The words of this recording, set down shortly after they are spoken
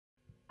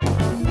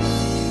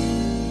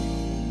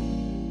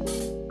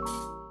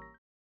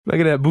Look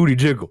at that booty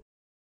jiggle.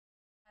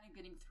 Kind of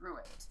getting through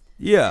it.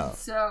 Yeah. And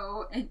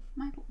so,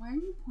 Michael, why are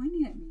you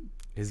pointing at me?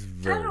 He's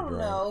very I don't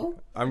drunk. know.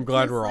 I'm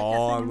glad Just we're like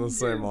all a on thing the to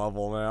same do.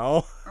 level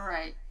now.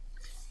 Alright.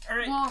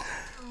 Well,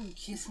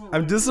 Kiss me.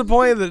 I'm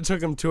disappointed that it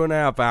took him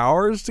 2.5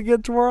 hours to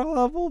get to our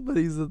level, but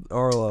he's at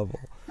our level.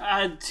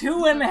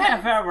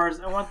 2.5 hours.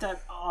 I want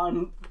that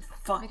on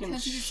fucking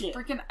Because he's shit.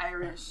 freaking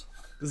Irish.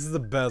 This is the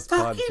best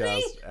Fucking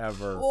podcast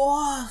ever.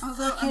 Oh,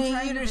 Also, I'm fucking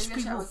trying to Irish figure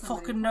this people out with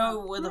somebody. fucking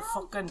know where the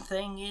fucking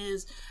thing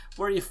is,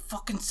 where you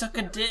fucking suck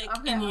a dick,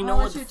 Okay, and you I'll know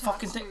let what the you talk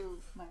fucking thing. to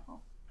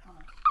Michael.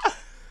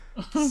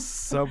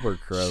 Sober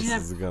Chris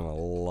Shit. is gonna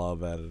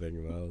love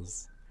editing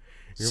those.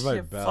 You're my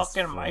Shit, best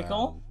fucking friend.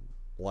 Michael.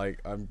 Like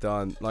I'm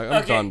done. Like I'm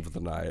Okay. done for the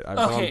night. I've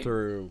Okay. gone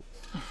through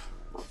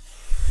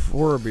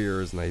 4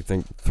 beers and I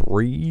think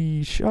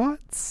 3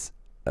 shots,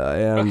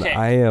 and Okay.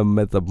 I am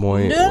at the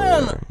point No,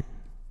 where no,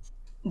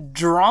 no.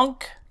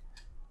 Drunk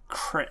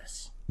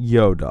Chris.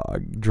 yo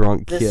dog,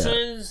 drunk This kid.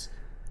 is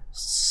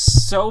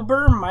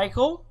sober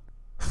Michael.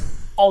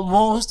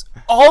 Almost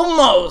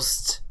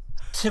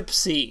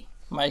tipsy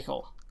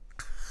Michael.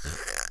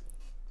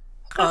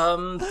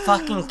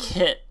 Fucking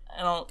Kit.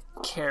 I don't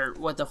care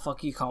what the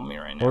fuck you call me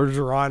right now.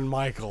 Orgeron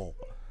Michael.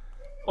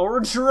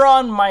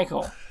 Orgeron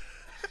Michael.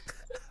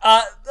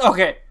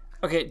 Okay.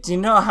 Do you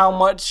know how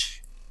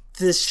much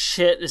this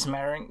shit is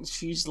mattering?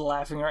 She's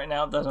laughing right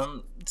now that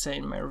I'm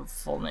saying my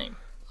full name.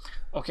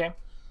 Okay.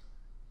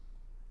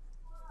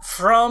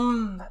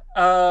 From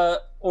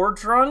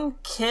Orgeron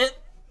Kitt,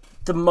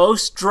 the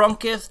most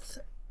drunkest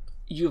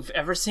you've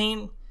ever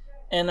seen,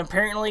 and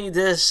apparently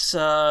this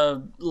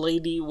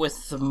lady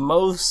with the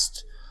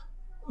most,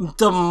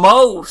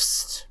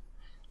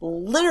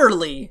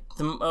 literally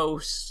the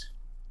most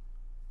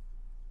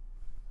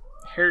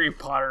Harry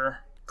Potter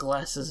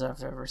glasses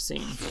I've ever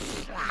seen.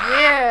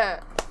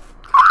 Yeah.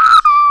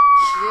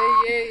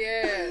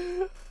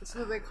 Yeah. That's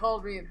what they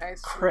called me in high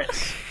school.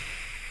 Chris.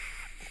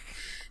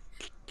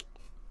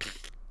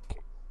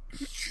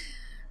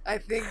 I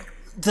think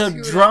The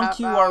 2.5 drunk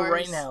you are hours.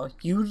 right now,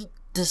 you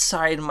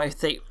decide my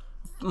fate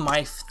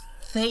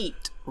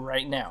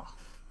right now.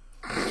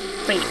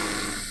 Fate.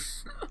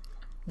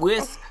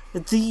 With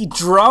the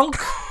drunk.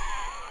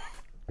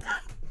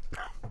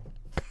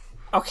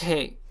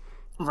 Okay,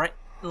 right.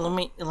 Let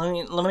me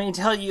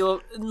tell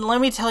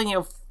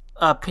you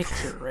a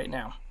picture right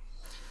now.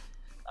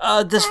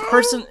 This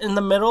person in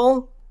the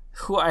middle,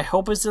 who I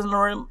hope is in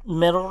the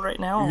middle right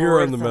now. You're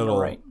or in the on middle.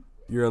 right?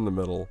 You're in the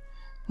middle.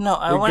 No,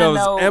 I It want to goes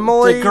know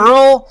Emily, the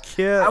girl.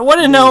 Kit, I want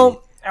to me.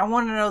 know. I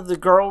want to know the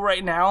girl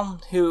right now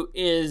who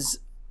is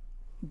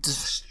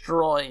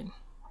destroyed.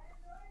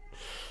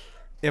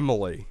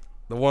 Emily,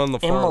 the one on the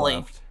far Emily.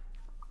 left.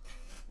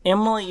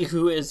 Emily,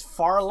 who is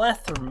far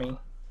left from me,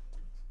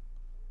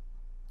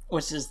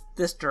 which is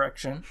this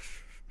direction.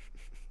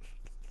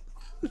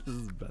 This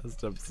is the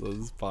best episode of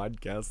this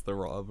podcast there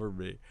will ever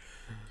be.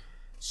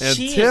 And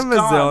She Tim is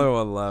gone. the only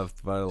one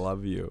left, but I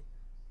love you.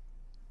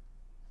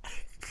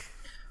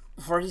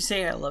 Before you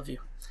say I love you,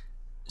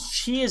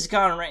 she is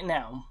gone right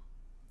now.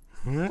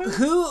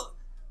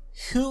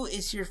 Who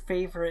is your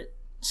favorite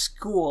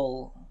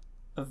school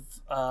of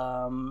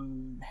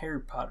Harry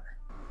Potter?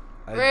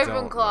 I Ravenclaw.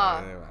 don't know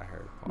anything about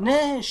Harry Potter.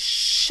 Nah,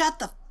 shut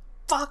the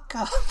fuck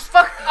up.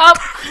 Fuck up,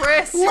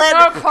 Chris. You're Let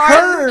not part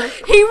her of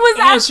it. He was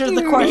answer asking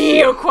the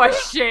me a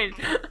question.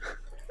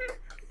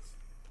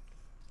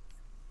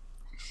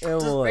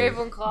 Emily.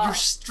 Ravenclaw.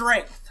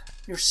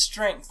 Your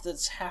strength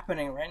that's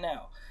happening right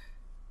now.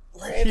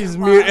 Let it She's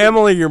come mute. out.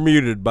 Emily, you're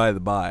muted by the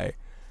by.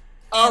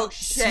 Oh, And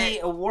shit. Say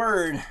a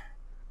word.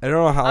 I don't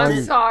know how long I'm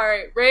you...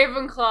 sorry.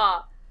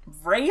 Ravenclaw.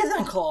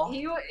 Ravenclaw.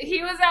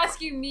 He was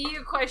asking me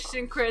a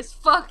question, Chris.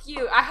 Fuck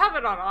you. I have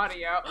it on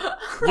audio.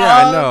 Yeah,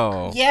 I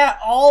know. Yeah,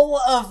 all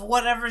of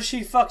whatever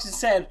she fucking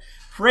said.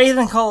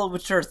 Ravenclaw,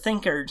 which are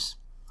thinkers.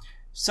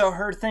 So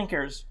her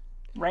thinkers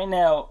right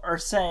now are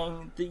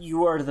saying that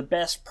you are the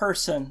best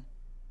person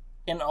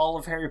in all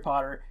of Harry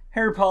Potter.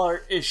 Harry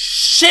Potter is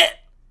shit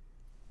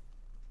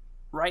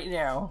right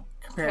now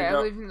compared Okay, I'm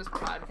to leaving this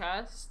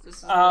podcast.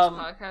 This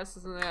podcast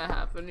isn't gonna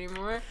happen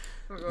anymore.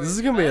 This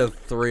is gonna be a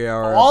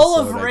 3-hour All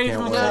of episode. I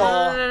can't wait.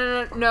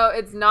 Ravenclaw. No,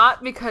 it's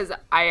not because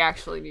I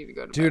actually need to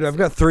go to Dude, bed. I've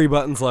got 3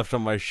 buttons left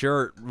on my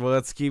shirt. Well,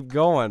 let's keep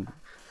going.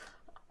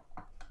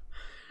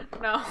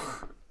 No.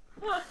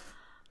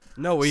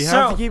 No, we have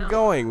So- to keep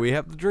going. We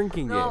have the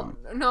drinking No,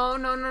 game. no.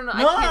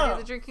 I can't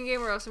do the drinking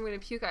game or else I'm gonna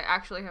puke. I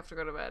actually have to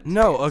go to bed.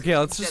 No, okay,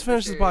 let's just Deadly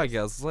finish this serious.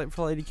 podcast. Let's wait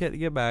for Lady Kit to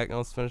get back, and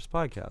let's finish the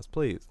podcast,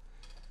 please.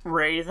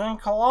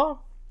 Ravenclaw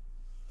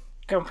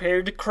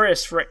compared to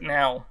Chris right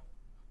now.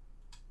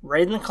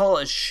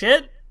 Ravenclaw is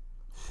shit.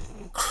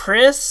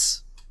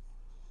 Chris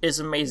is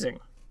amazing.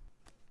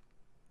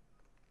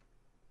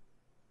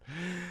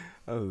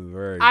 That was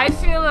very I good.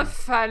 feel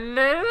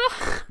offended.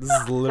 This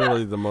is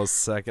literally the most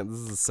second. This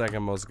is the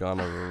second most gone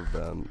I've ever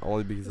been.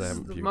 Only because I This is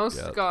haven't the puked most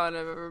yet. gone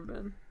I've ever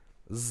been.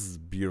 This is a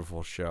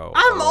beautiful show.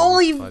 I'm I love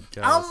only this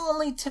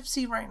podcast.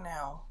 tipsy right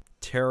now.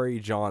 Terry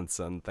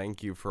Johnson,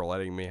 thank you for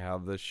letting me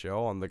have this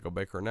show on the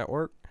GoBicker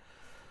Network.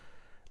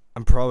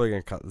 I'm probably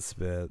gonna cut this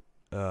bit.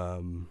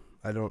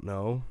 I don't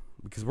know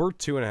because we're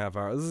 2.5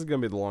 hours. This is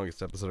gonna be the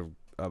longest episode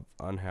of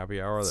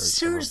Unhappy Hour there's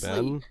Seriously,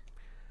 ever been.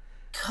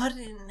 cut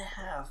it in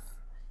half.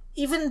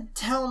 Even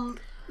tell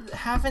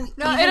haven't.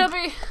 No, even,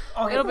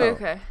 it'll be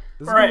okay.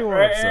 This is All right, gonna be a long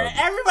right, episode.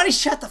 everybody,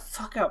 shut the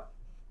fuck up.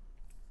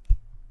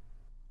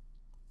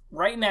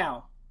 Right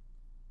now,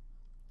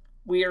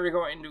 we are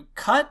going to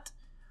cut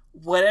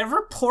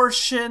whatever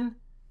portion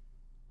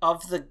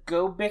of the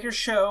GoBicker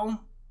show,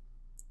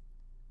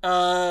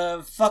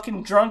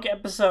 fucking drunk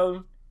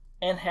episode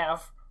in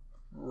half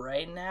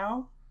right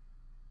now.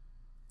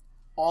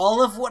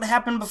 All of what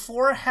happened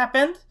before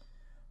happened,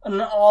 and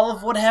all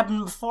of what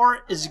happened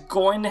before is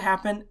going to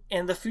happen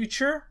in the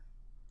future.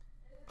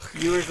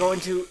 You are going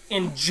to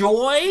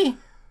enjoy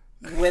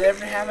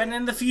whatever happened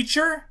in the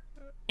future.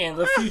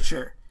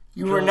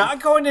 You are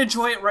not going to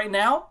enjoy it right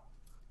now.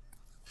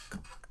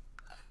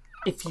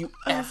 If you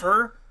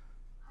ever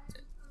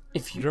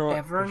need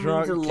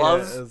to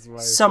love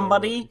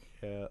somebody,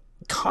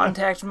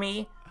 contact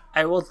me.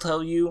 I will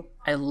tell you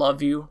I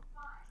love you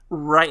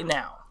right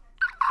now.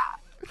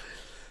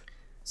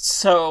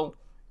 So,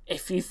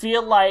 if you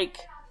feel like,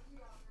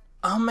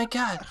 oh my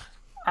god,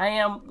 I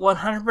am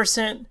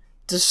 100%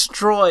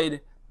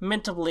 destroyed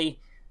mentally,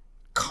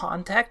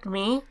 contact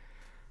me.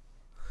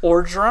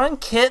 Orgeron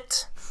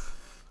Kitt.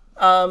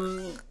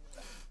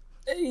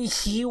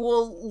 He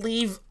will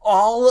leave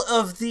all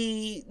of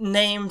the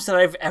names that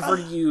I've ever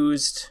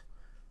used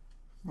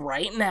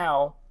right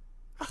now.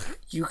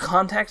 You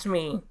contact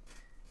me.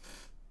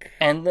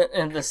 And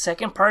in the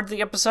second part of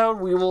the episode,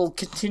 we will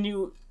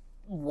continue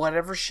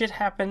whatever shit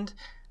happened.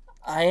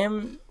 I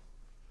am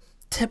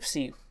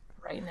tipsy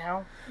right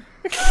now.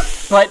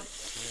 But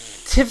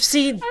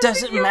tipsy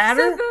doesn't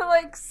matter. Said that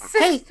like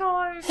 6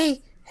 times.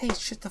 Hey,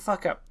 shut the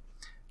fuck up.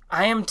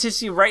 I am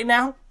tipsy right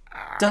now.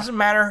 Doesn't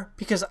matter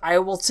because I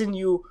will send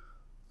you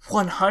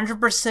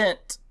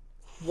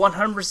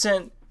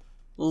 100%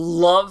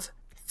 love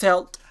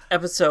felt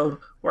episode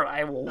where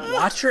I will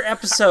watch your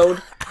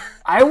episode.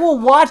 I will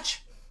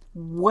watch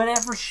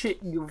whatever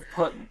shit you've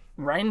put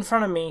right in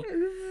front of me,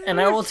 and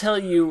I will tell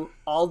you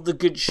all the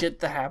good shit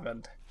that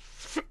happened.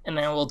 And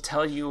I will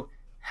tell you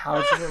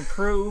how to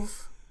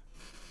improve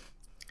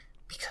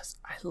because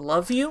I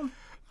love you.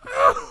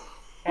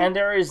 And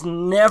there is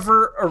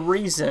never a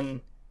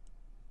reason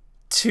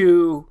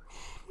to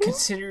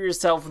consider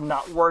yourself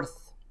not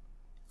worth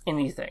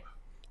anything.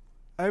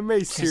 I may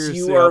Because seriously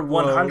you are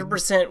upload.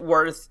 100%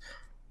 worth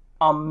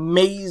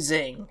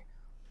amazing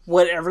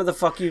whatever the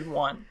fuck you'd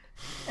want.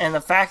 And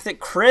the fact that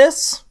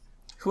Chris,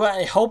 who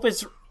I hope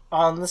is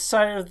on this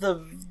side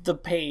of the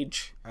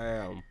page, I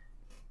am.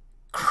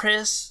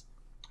 Chris,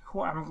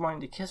 who I'm going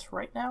to kiss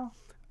right now.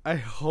 I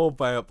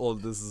hope I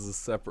upload this as a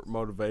separate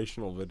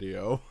motivational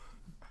video.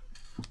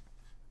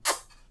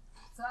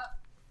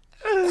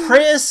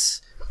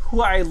 Chris,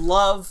 who I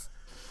love,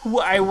 who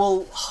I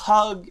will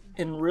hug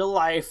in real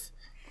life,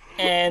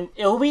 and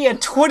it'll be a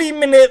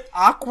 20-minute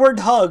awkward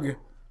hug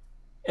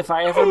if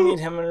I ever meet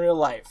him in real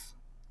life.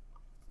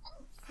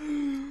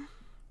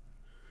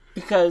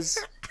 Because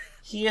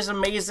he is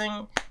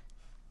amazing.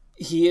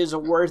 He is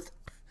worth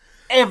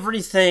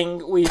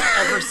everything we've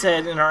ever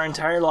said in our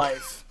entire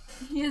life.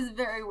 He is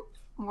very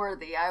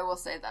worthy, I will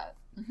say that.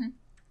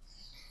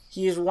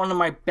 He is one of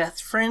my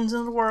best friends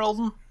in the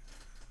world.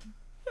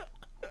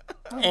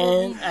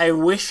 And I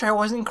wish I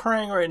wasn't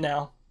crying right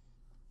now.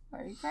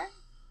 Are you crying?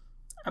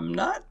 I'm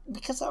not,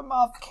 because I'm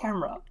off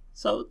camera.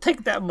 So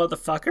take that,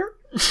 motherfucker.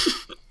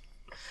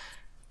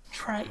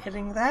 Try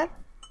hitting that.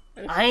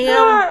 I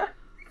am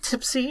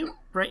tipsy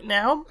right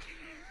now.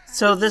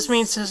 So this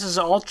means this is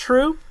all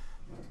true.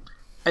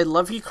 I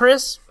love you,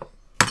 Chris.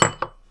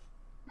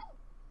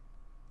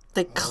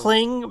 The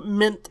cling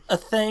meant a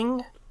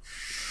thing.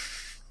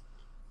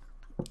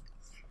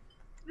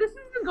 This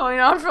has been going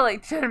on for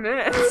like 10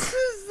 minutes. This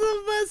is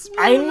the best.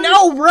 I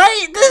know,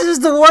 right? This is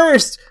the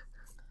worst.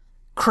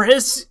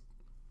 Chris,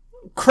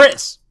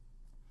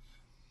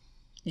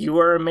 you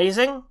are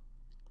amazing.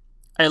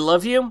 I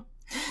love you.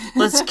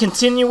 Let's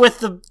continue with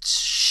the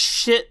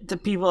shit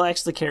that people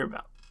actually care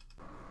about.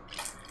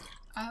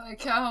 I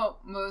like how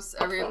most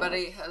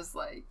everybody has,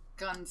 like,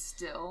 gone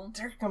still.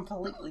 They're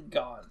completely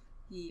gone.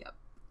 Yep.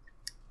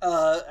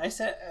 I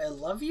said I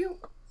love you,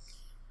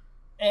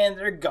 and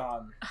they're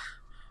gone.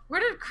 Where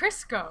did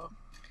Chris go?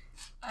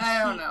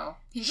 I don't know.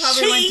 He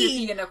probably went to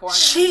pee in a corner or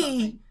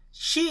something.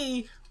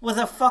 She with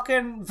a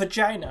fucking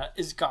vagina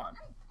is gone.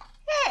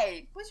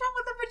 Hey, what's wrong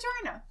with the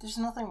vagina? There's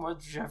nothing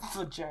with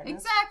vaginas.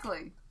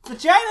 Exactly.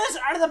 Vaginas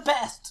are the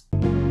best.